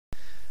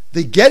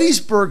the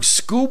Gettysburg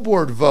School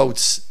Board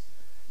votes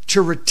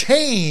to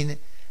retain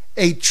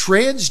a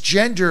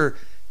transgender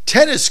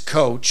tennis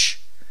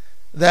coach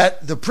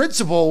that the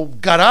principal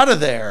got out of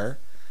there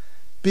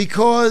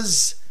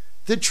because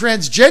the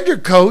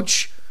transgender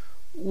coach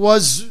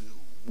was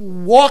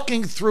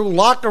walking through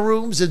locker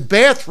rooms and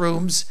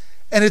bathrooms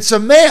and it's a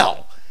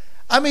male.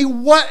 I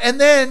mean, what? And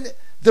then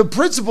the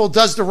principal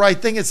does the right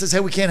thing and says, hey,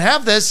 we can't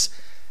have this.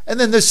 And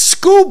then the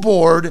school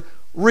board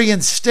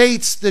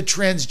reinstates the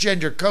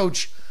transgender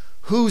coach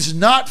who's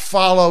not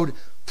followed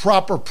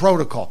proper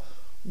protocol.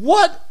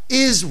 What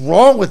is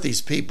wrong with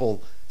these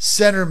people,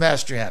 Senator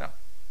Mastriano?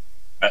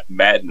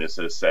 Madness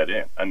has set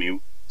in. I mean,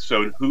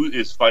 so who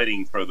is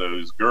fighting for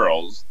those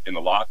girls in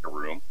the locker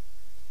room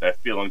that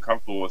feel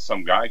uncomfortable with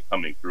some guy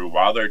coming through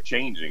while they're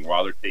changing,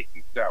 while they're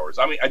taking showers?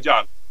 I mean,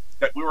 John,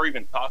 we were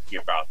even talking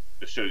about,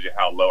 this shows you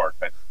how low our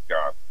country's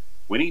gone.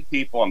 We need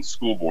people on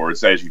school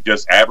boards, as you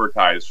just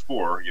advertised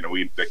for,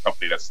 the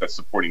company that's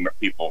supporting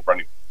people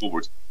running school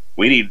boards.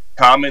 We need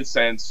common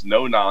sense,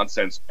 no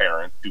nonsense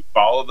parents to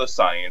follow the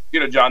science.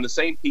 John, the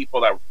same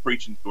people that were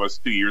preaching to us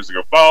 2 years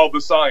ago, follow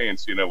the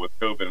science, with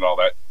COVID and all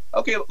that.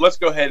 Okay, let's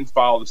go ahead and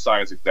follow the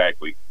science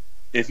exactly.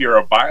 If you're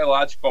a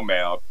biological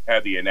male,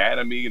 have the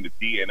anatomy and the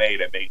DNA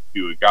that makes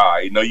you a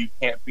guy, no, you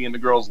can't be in the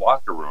girls'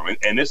 locker room.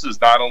 And this is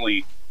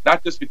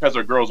not just because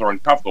our girls are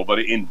uncomfortable, but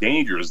it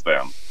endangers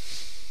them.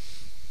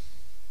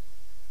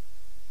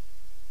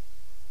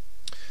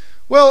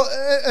 Well,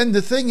 and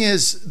the thing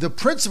is, the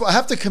principal, I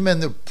have to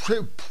commend the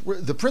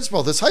principal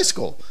of this high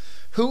school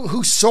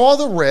who saw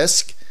the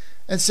risk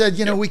and said,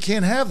 we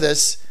can't have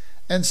this.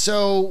 And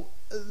so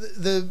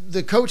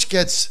the coach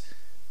gets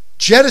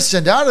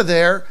jettisoned out of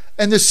there,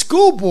 and the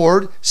school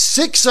board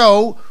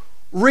 6-0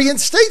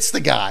 reinstates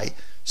the guy.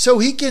 So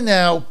he can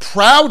now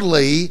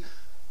proudly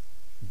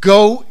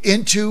go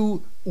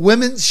into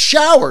women's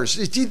showers.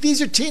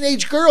 These are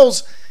teenage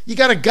girls. You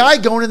got a guy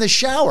going in the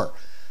shower.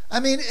 I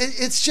mean,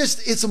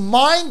 it's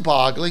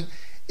mind-boggling.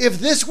 If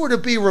this were to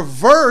be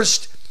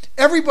reversed,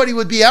 everybody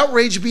would be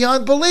outraged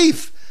beyond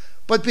belief.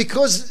 But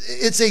because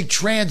it's a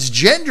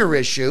transgender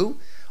issue,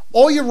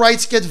 all your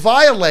rights get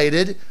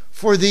violated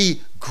for the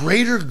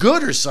greater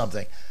good or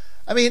something.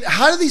 I mean,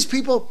 how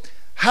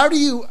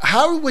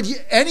would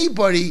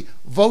anybody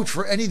vote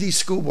for any of these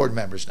school board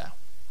members now?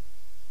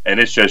 And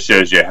it just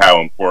shows you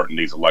how important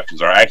these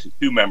elections are. Actually,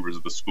 2 members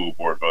of the school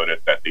board voted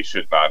that they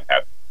should not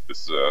have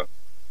this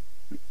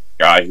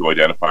guy who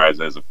identifies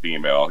as a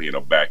female,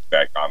 back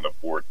on the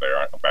board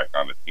there, back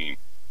on the team.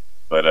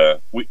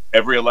 But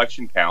every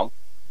election counts,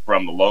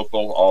 from the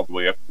local all the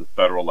way up to the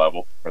federal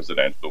level,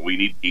 presidential. We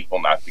need people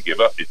not to give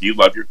up. If you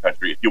love your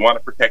country, if you want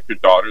to protect your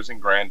daughters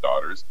and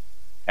granddaughters,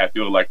 you have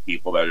to elect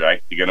people that are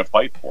actually going to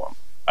fight for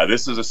them.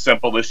 This is a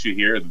simple issue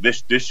here.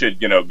 This should,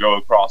 go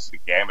across the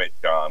gamut,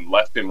 John.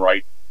 Left and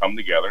right come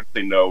together and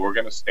say, no, we're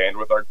going to stand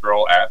with our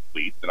girl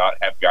athletes and not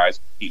have guys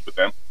compete with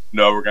them.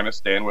 No, we're going to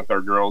stand with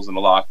our girls in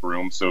the locker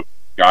room so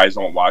guys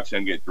don't watch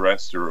them get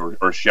dressed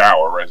or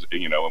shower, in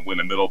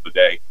the middle of the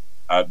day.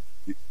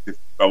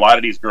 A lot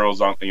of these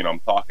girls, I'm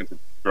talking to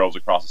girls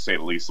across the state,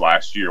 at least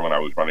last year when I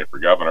was running for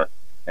governor,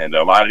 and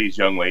a lot of these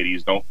young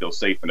ladies don't feel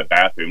safe in the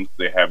bathrooms.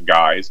 They have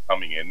guys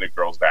coming in the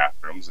girls'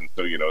 bathrooms, and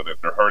so, that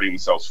they're hurting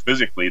themselves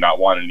physically, not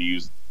wanting to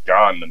use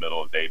John in the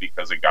middle of the day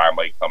because a guy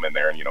might come in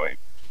there and,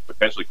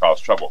 potentially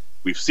cause trouble.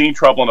 We've seen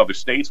trouble in other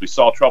states. We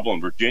saw trouble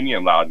in Virginia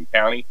and Loudoun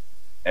County,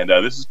 and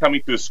this is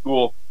coming to a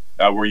school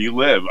where you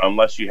live,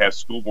 unless you have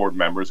school board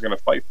members going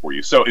to fight for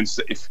you. So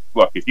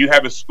if you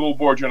have a school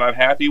board you're not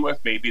happy with,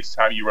 maybe it's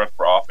time you run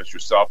for office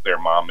yourself there,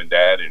 mom and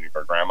dad, and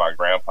your grandma and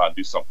grandpa, and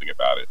do something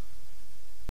about it.